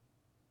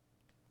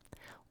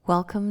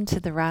Welcome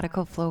to the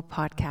Radical Flow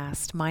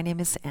podcast. My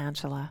name is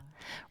Angela.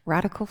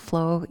 Radical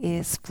Flow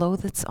is flow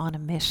that's on a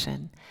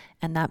mission,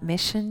 and that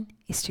mission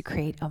is to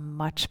create a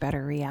much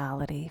better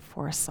reality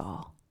for us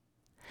all.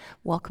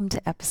 Welcome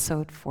to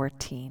episode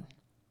 14.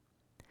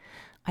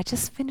 I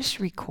just finished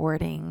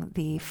recording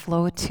the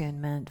flow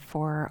attunement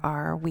for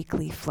our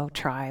weekly Flow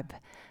Tribe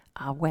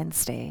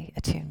Wednesday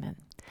attunement.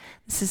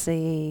 This is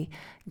a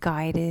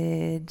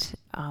guided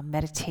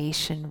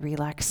meditation,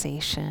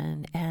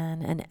 relaxation,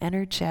 and an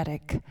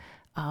energetic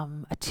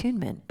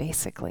attunement,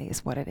 basically,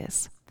 is what it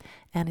is.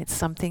 And it's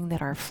something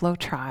that our Flow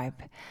Tribe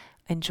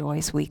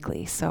enjoys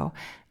weekly. So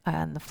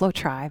the Flow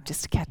Tribe,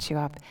 just to catch you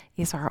up,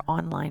 is our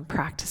online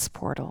practice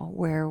portal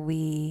where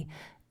we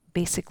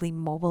basically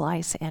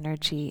mobilize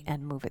energy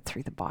and move it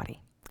through the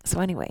body. So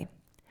anyway,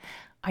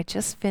 I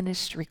just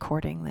finished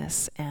recording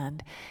this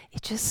and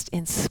it just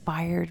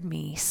inspired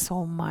me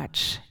so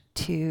much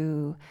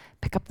to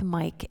pick up the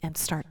mic and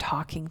start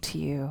talking to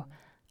you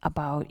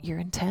about your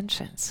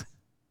intentions.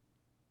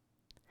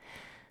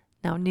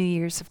 Now, New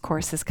Year's, of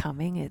course, is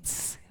coming.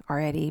 It's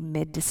already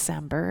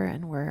mid-December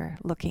and we're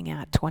looking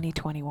at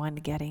 2021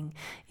 getting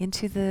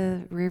into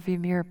the rearview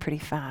mirror pretty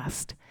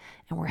fast.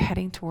 And we're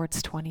heading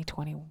towards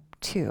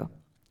 2022.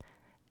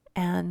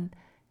 And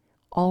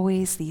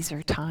always these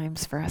are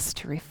times for us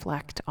to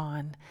reflect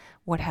on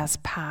what has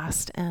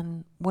passed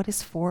and what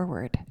is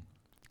forward.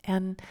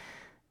 And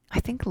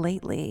I think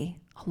lately,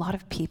 a lot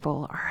of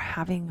people are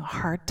having a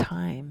hard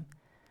time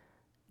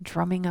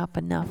drumming up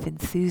enough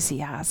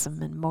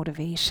enthusiasm and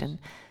motivation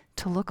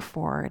to look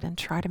forward and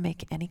try to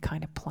make any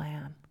kind of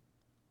plan.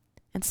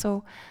 And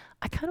so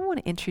I kind of want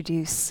to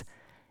introduce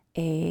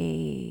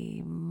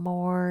a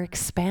more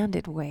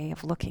expanded way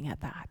of looking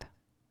at that.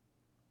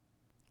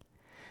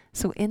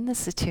 So in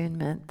this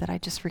attunement that I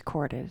just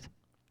recorded,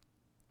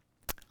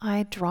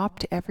 I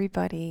dropped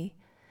everybody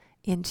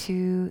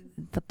into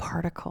the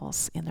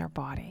particles in their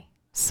body.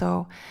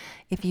 So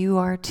if you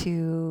are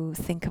to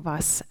think of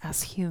us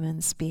as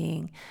humans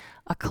being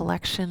a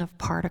collection of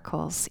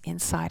particles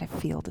inside a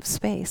field of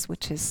space,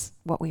 which is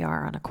what we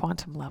are on a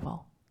quantum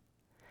level,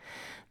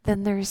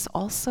 then there's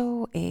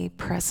also a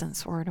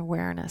presence or an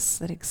awareness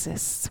that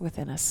exists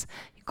within us.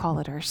 You call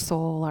it our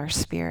soul, our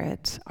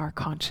spirit, our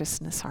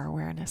consciousness, our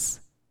awareness.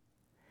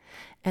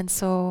 And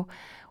so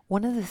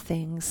one of the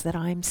things that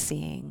I'm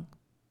seeing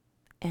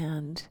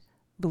and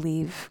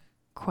believe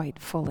quite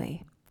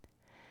fully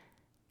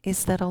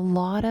is that a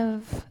lot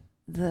of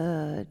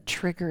the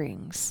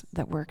triggerings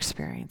that we're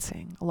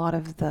experiencing, a lot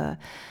of the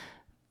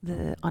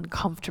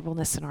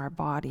uncomfortableness in our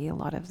body, a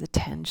lot of the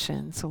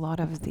tensions, a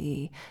lot of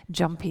the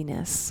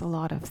jumpiness, a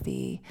lot of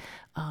the,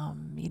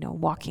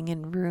 walking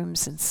in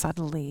rooms and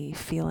suddenly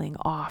feeling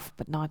off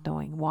but not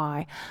knowing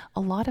why,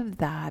 a lot of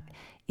that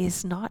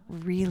is not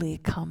really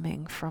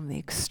coming from the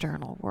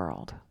external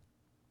world.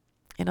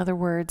 In other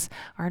words,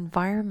 our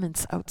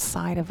environments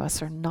outside of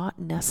us are not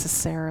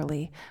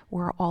necessarily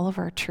where all of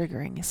our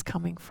triggering is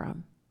coming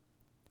from.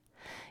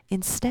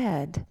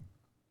 Instead,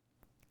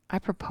 I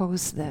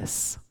propose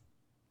this.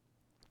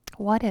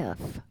 What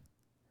if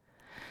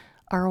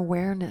our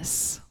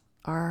awareness,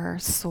 our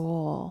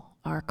soul,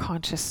 our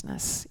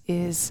consciousness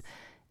is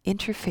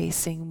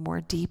interfacing more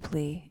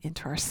deeply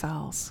into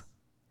ourselves?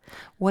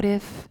 What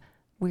if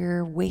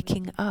we're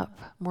waking up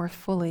more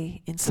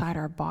fully inside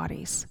our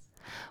bodies?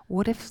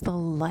 What if the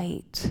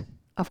light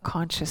of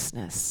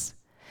consciousness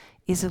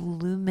is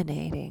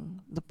illuminating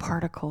the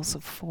particles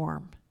of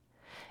form?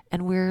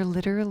 And we're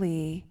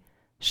literally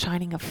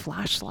shining a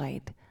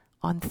flashlight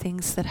on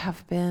things that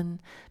have been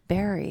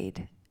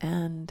buried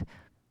and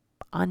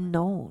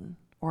unknown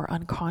or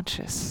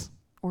unconscious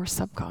or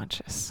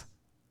subconscious.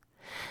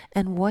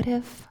 And what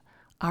if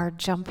our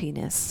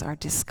jumpiness, our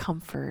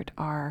discomfort,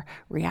 our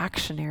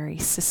reactionary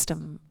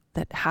system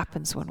that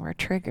happens when we're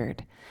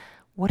triggered,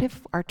 what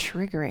if our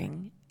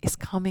triggering is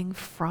coming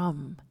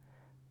from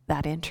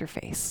that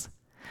interface,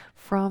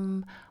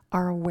 from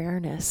our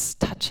awareness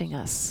touching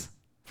us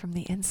from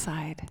the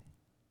inside?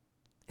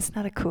 Isn't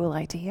that a cool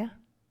idea?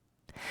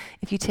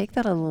 If you take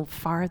that a little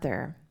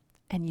farther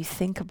and you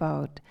think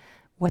about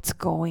what's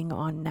going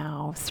on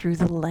now through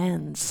the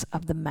lens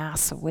of the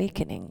mass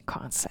awakening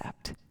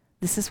concept,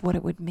 this is what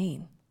it would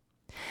mean.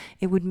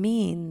 It would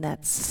mean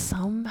that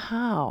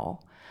somehow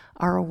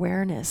our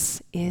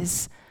awareness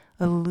is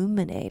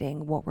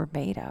illuminating what we're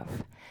made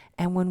of.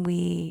 And when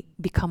we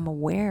become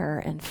aware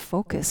and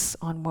focus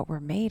on what we're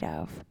made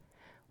of,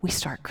 we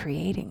start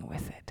creating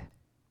with it.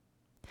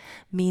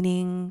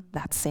 Meaning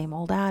that same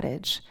old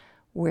adage,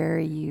 where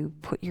you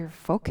put your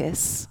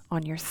focus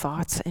on your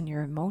thoughts and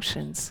your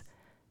emotions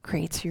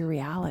creates your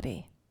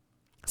reality.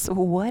 So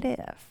what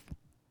if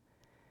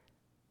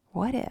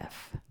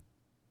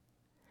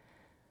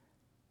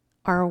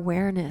our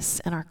awareness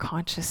and our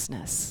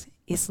consciousness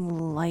is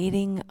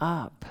lighting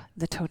up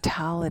the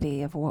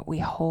totality of what we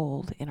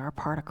hold in our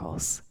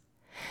particles,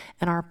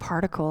 and our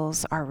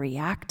particles are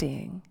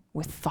reacting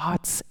with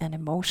thoughts and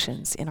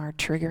emotions in our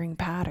triggering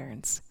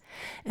patterns,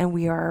 And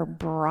we are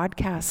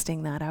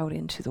broadcasting that out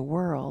into the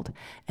world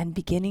and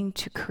beginning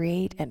to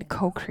create and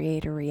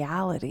co-create a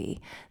reality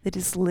that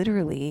is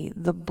literally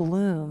the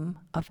bloom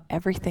of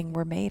everything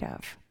we're made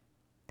of.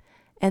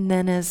 And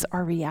then as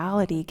our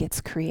reality gets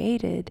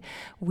created,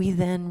 we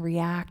then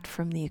react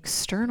from the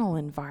external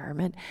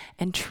environment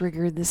and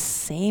trigger the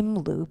same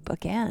loop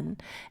again.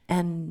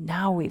 And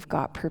now we've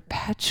got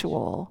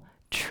perpetual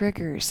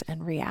triggers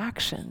and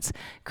reactions,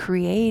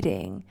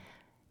 creating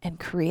and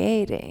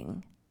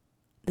creating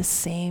the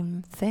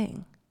same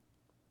thing.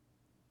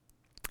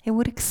 It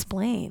would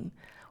explain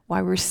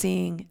why we're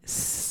seeing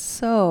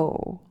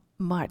so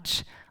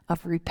much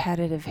of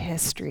repetitive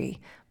history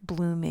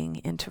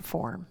blooming into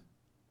form.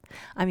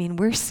 I mean,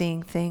 we're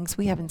seeing things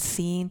we haven't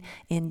seen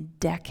in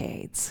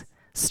decades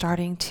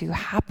starting to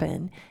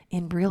happen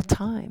in real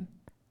time.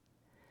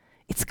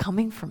 It's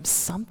coming from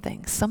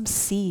something, some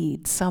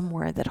seed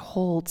somewhere that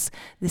holds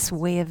this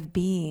way of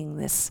being,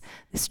 this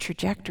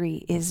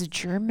trajectory is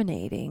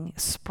germinating,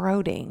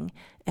 sprouting,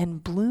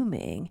 and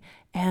blooming,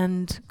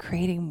 and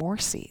creating more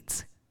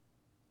seeds.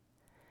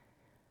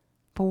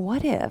 But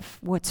what if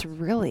what's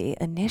really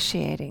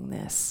initiating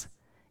this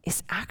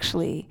is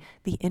actually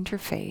the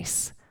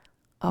interface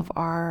of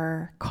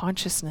our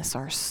consciousness,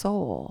 our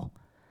soul,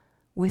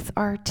 with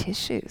our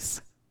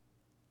tissues?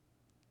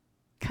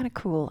 Kind of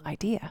cool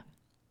idea.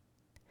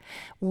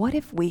 What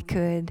if we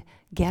could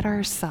get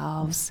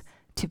ourselves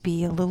to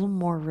be a little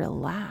more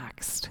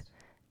relaxed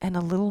and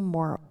a little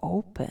more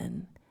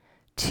open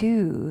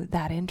to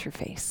that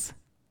interface?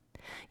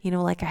 You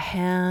know, like a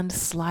hand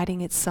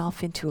sliding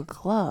itself into a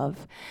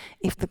glove.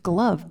 If the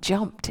glove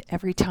jumped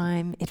every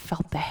time it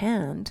felt the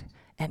hand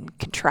and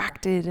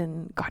contracted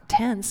and got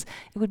tense,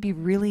 it would be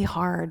really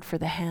hard for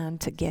the hand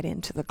to get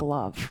into the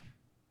glove,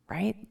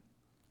 right?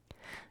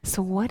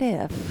 So what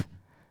if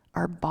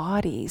our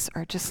bodies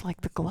are just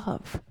like the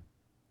glove?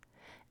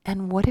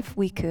 And what if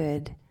we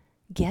could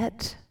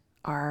get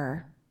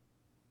our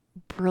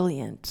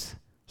brilliant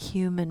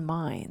human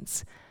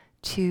minds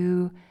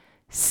to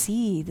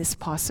see this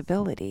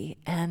possibility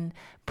and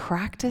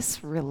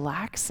practice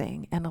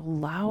relaxing and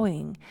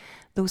allowing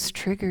those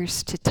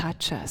triggers to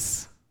touch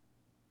us?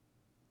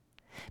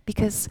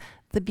 Because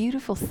the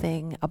beautiful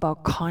thing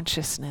about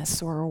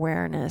consciousness or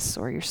awareness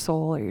or your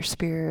soul or your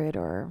spirit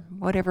or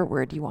whatever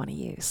word you want to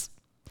use,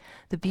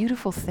 the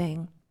beautiful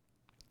thing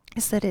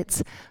is that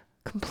it's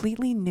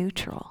completely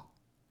neutral.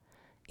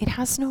 It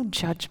has no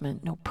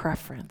judgment, no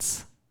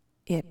preference.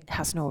 It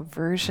has no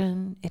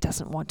aversion. It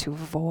doesn't want to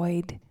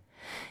avoid.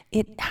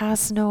 It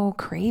has no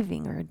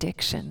craving or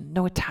addiction,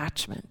 no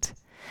attachment.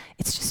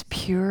 It's just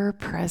pure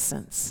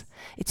presence.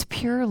 It's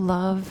pure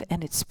love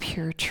and it's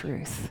pure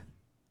truth.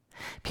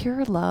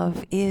 Pure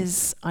love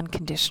is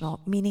unconditional,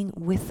 meaning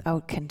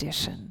without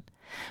condition.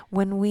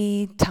 When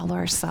we tell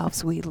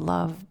ourselves we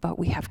love but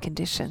we have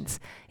conditions,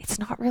 it's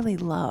not really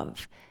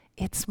love.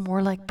 It's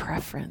more like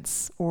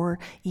preference or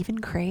even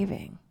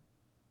craving,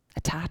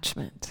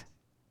 attachment.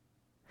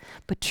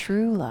 But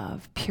true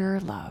love, pure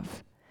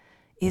love,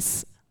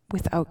 is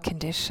without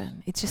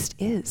condition. It just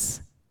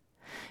is.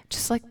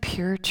 Just like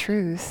pure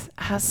truth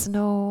has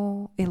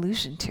no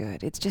illusion to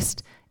it. It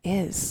just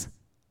is.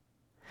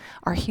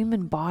 Our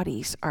human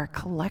bodies are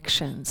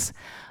collections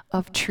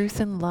of truth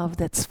and love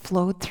that's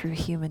flowed through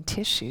human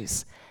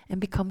tissues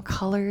and become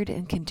colored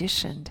and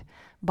conditioned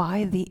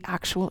by the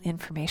actual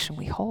information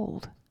we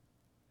hold.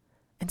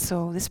 And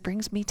so this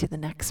brings me to the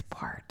next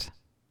part.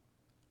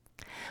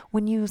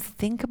 When you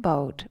think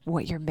about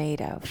what you're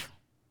made of,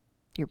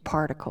 your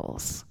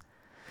particles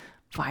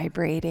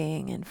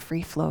vibrating and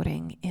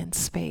free-floating in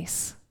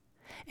space,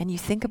 and you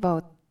think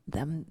about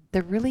them,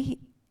 they're really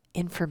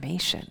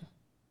information.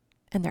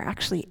 And they're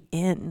actually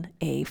in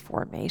a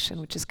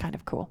formation, which is kind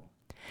of cool.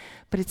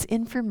 But it's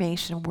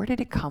information. Where did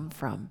it come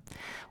from?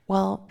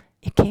 Well,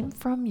 it came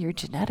from your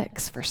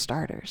genetics, for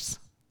starters.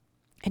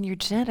 And your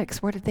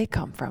genetics, where did they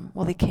come from?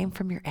 Well, they came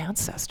from your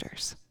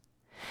ancestors.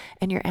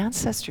 And your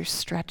ancestors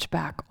stretch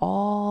back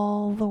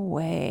all the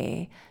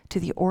way to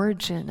the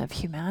origin of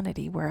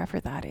humanity, wherever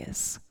that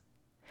is.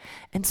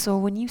 And so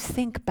when you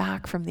think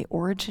back from the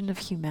origin of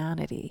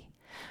humanity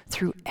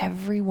through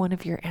every one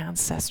of your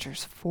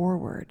ancestors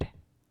forward,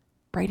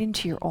 right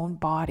into your own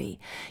body,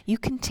 you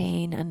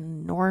contain an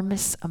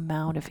enormous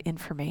amount of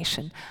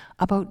information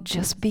about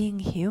just being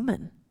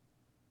human.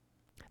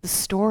 The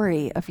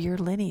story of your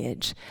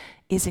lineage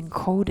is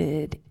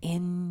encoded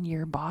in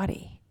your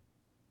body.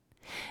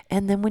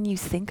 And then when you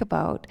think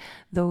about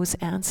those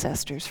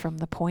ancestors from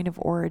the point of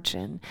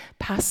origin,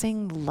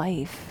 passing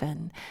life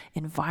and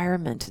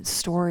environment and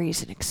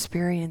stories and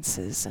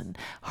experiences and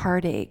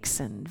heartaches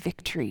and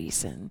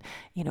victories and,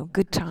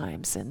 good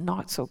times and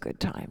not so good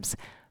times,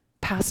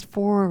 passed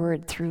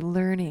forward through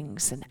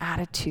learnings and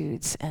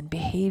attitudes and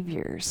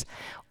behaviors,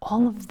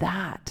 all of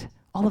that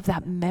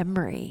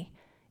memory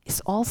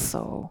is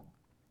also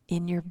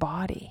in your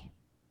body.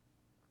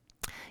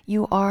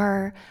 You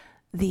are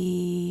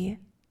the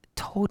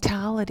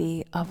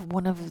totality of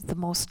one of the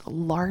most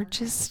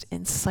largest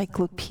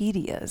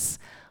encyclopedias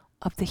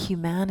of the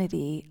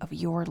humanity of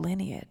your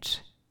lineage.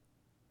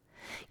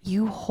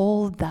 You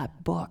hold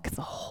that book,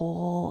 the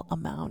whole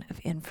amount of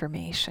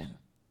information.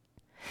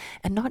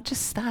 And not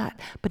just that,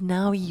 but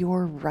now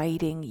you're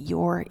writing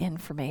your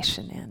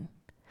information in.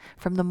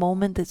 From the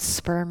moment that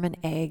sperm and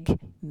egg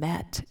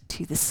met,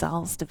 to the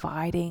cells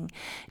dividing,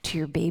 to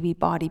your baby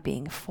body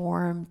being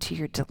formed, to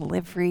your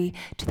delivery,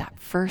 to that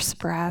first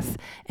breath,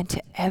 and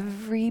to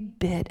every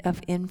bit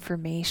of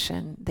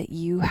information that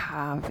you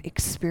have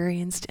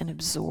experienced and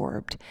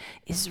absorbed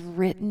is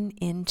written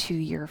into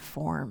your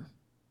form.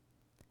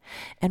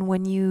 And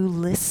when you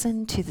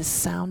listen to the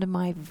sound of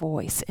my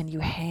voice and you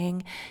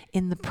hang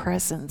in the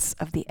presence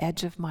of the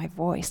edge of my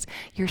voice,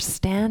 you're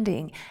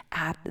standing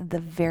at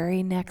the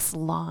very next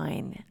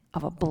line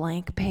of a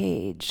blank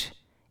page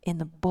in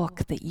the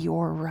book that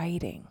you're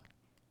writing.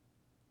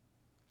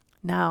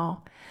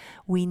 Now,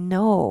 we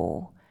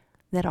know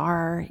that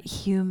our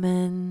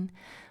human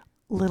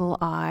little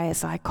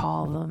eyes, I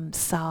call them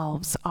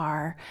selves,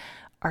 our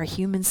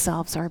human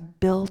selves are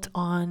built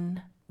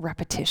on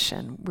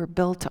repetition. We're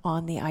built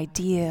on the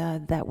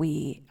idea that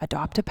we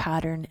adopt a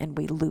pattern and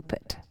we loop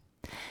it.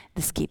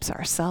 This keeps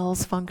our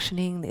cells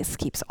functioning, this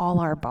keeps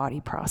all our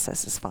body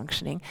processes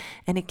functioning,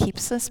 and it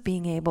keeps us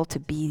being able to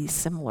be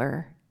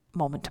similar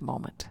moment to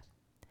moment.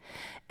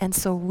 And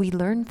so we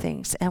learn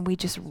things and we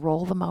just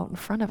roll them out in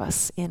front of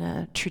us in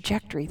a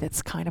trajectory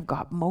that's kind of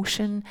got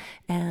motion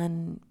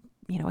and,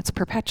 it's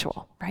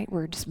perpetual, right?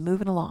 We're just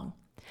moving along.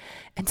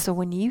 And so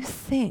when you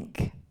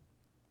think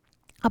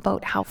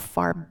about how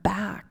far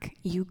back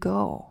you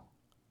go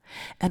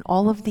and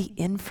all of the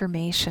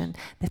information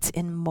that's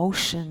in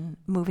motion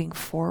moving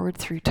forward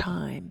through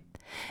time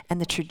and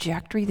the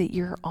trajectory that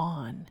you're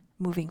on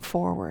moving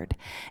forward,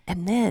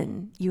 and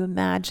then you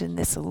imagine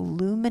this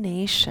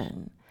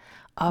illumination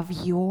of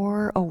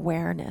your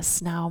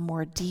awareness now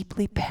more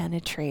deeply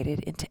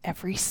penetrated into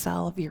every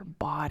cell of your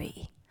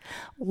body,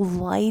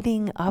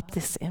 lighting up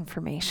this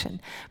information,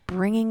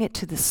 bringing it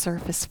to the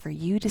surface for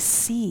you to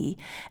see,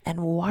 and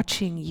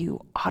watching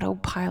you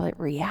autopilot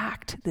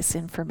react this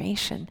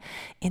information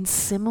in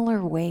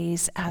similar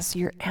ways as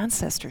your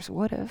ancestors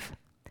would have.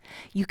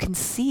 You can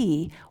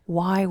see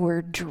why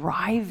we're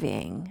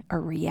driving a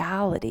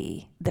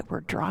reality that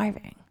we're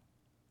driving.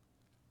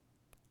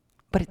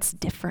 But it's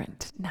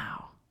different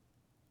now.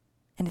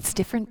 And it's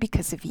different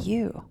because of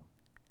you,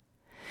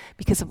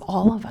 because of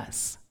all of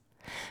us.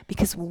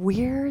 Because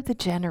we're the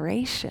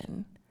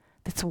generation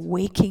that's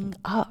waking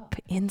up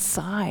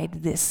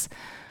inside this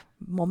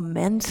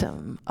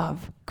momentum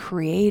of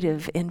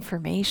creative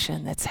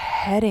information that's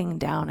heading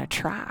down a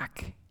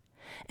track.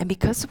 And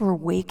because we're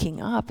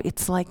waking up,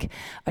 it's like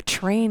a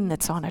train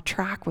that's on a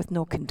track with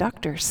no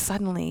conductor.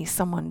 Suddenly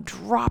someone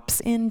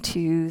drops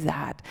into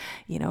that,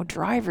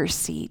 driver's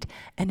seat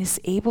and is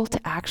able to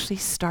actually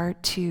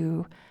start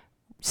to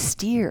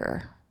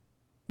steer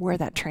where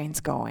that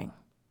train's going.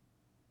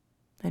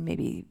 And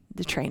maybe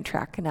the train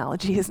track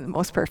analogy isn't the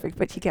most perfect,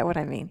 but you get what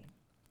I mean.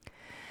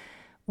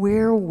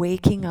 We're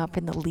waking up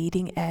in the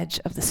leading edge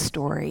of the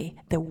story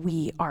that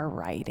we are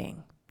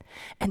writing.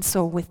 And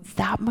so with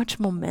that much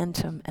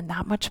momentum and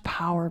that much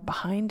power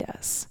behind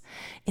us,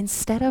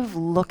 instead of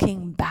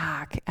looking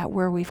back at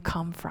where we've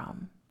come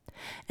from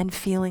and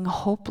feeling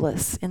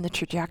hopeless in the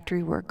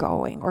trajectory we're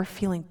going, or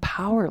feeling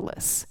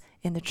powerless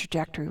in the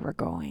trajectory we're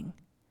going,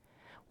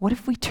 what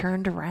if we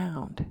turned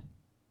around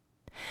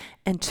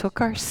and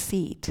took our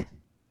seat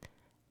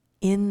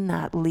in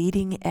that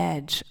leading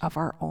edge of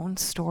our own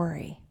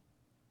story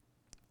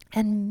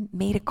and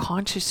made a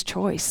conscious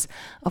choice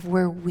of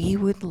where we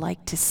would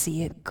like to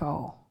see it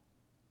go?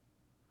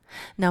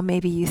 Now,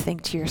 maybe you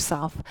think to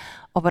yourself,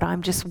 oh, but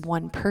I'm just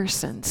one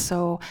person,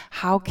 so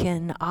how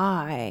can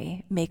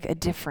I make a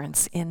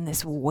difference in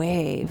this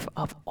wave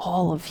of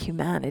all of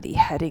humanity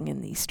heading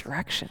in these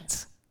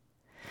directions?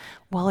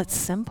 Well, it's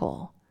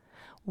simple.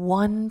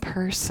 One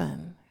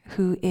person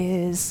who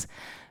is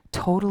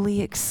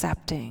totally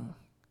accepting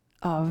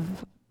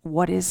of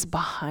what is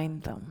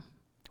behind them,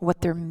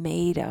 what they're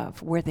made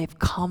of, where they've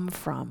come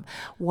from,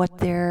 what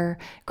they're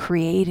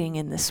creating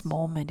in this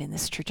moment, in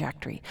this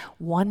trajectory.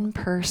 One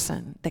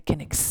person that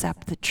can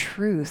accept the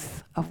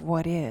truth of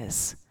what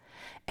is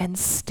and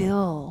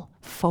still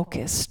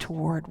focus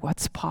toward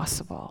what's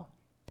possible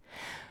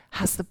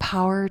has the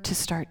power to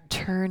start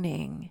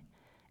turning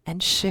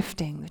and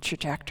shifting the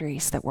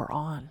trajectories that we're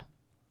on.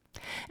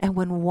 And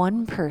when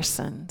one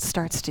person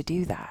starts to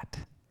do that,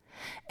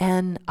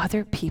 and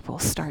other people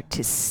start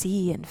to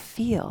see and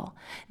feel,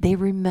 they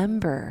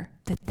remember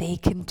that they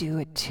can do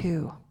it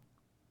too.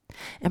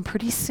 And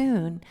pretty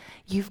soon,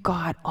 you've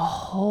got a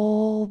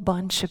whole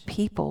bunch of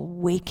people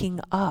waking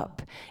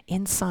up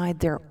inside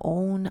their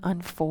own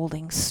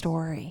unfolding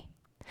story,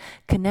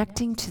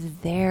 connecting to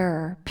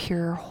their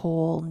pure,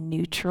 whole,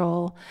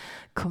 neutral,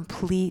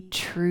 complete,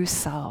 true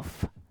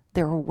self,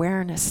 their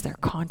awareness, their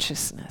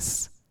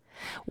consciousness,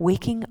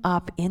 waking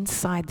up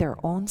inside their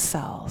own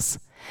cells,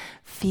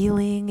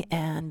 feeling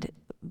and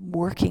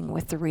working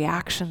with the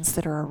reactions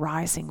that are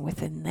arising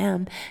within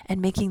them and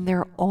making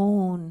their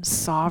own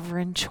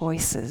sovereign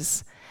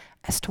choices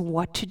as to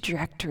what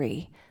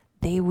trajectory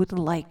they would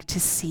like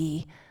to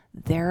see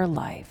their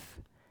life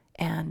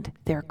and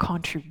their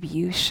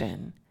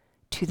contribution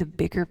to the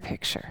bigger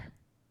picture.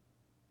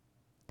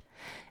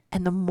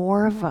 And the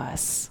more of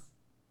us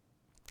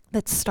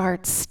that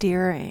start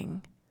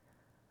steering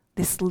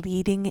this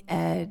leading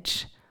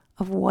edge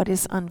of what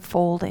is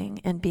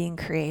unfolding and being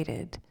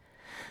created,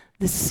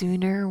 the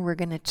sooner we're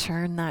going to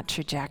turn that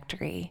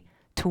trajectory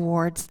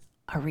towards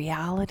a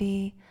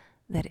reality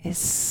that is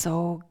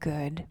so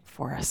good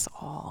for us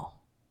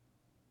all.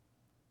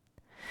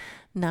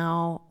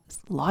 Now,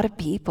 a lot of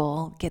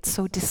people get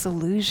so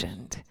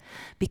disillusioned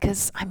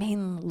because,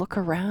 look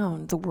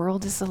around. The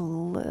world is a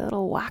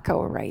little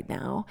wacko right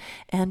now,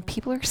 and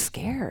people are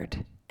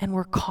scared, and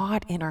we're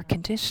caught in our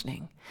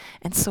conditioning.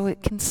 And so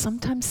it can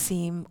sometimes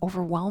seem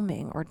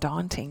overwhelming or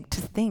daunting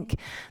to think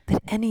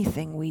that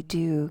anything we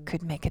do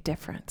could make a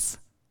difference.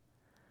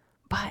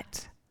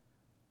 But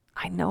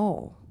I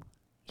know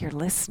you're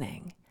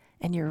listening,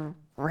 and you're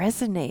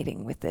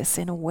resonating with this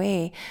in a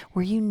way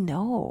where you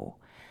know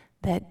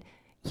that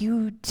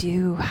you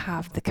do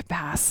have the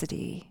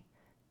capacity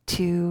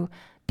to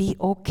be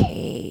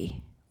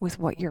okay with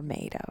what you're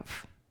made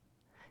of,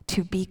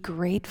 to be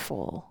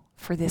grateful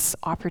for this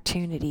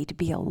opportunity to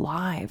be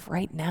alive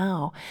right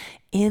now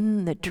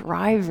in the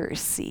driver's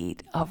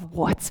seat of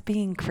what's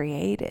being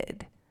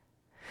created,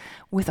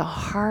 with a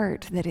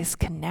heart that is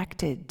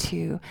connected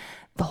to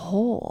the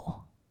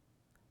whole,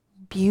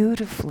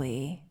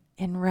 beautifully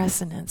in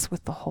resonance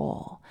with the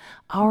whole.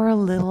 Our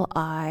little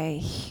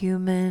I,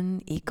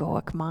 human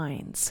egoic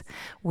minds,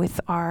 with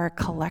our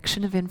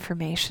collection of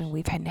information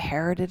we've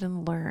inherited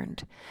and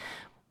learned,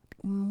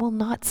 will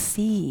not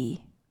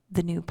see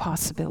the new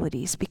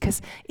possibilities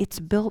because it's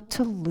built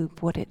to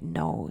loop what it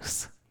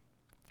knows.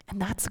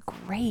 And that's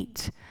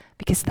great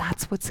because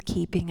that's what's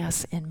keeping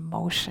us in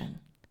motion.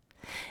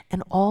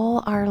 And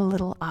all our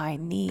little I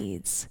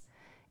needs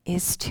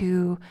is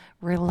to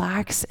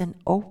relax and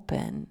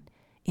open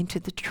into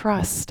the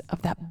trust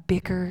of that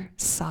bigger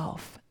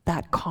self,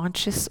 that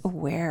conscious,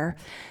 aware,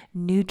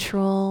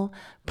 neutral,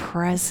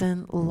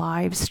 present,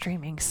 live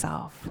streaming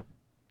self.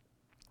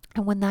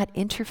 And when that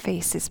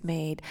interface is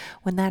made,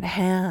 when that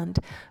hand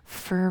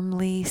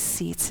firmly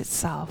seats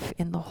itself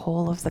in the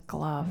hole of the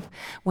glove,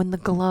 when the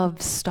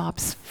glove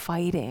stops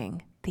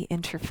fighting the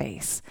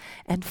interface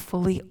and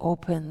fully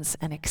opens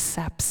and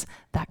accepts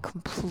that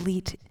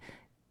complete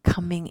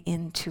coming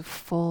into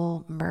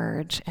full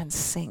merge and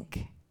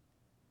sync,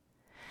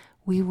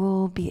 we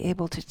will be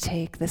able to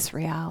take this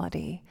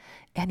reality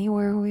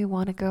anywhere we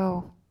want to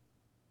go.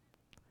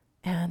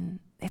 And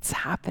it's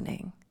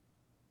happening.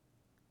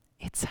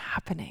 It's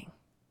happening.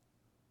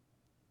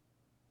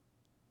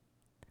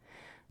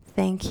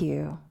 Thank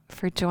you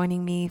for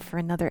joining me for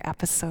another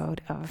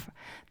episode of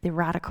the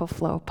Radical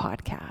Flow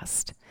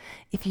podcast.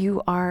 If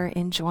you are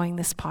enjoying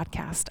this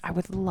podcast, I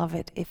would love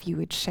it if you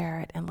would share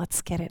it and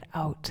let's get it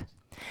out.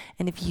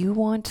 And if you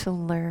want to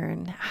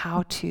learn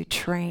how to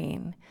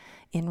train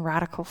in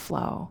Radical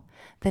Flow,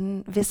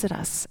 then visit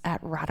us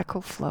at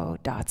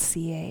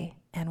radicalflow.ca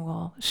and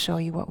we'll show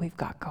you what we've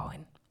got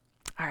going.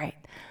 All right,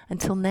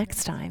 until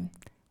next time,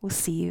 we'll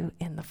see you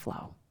in the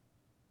flow.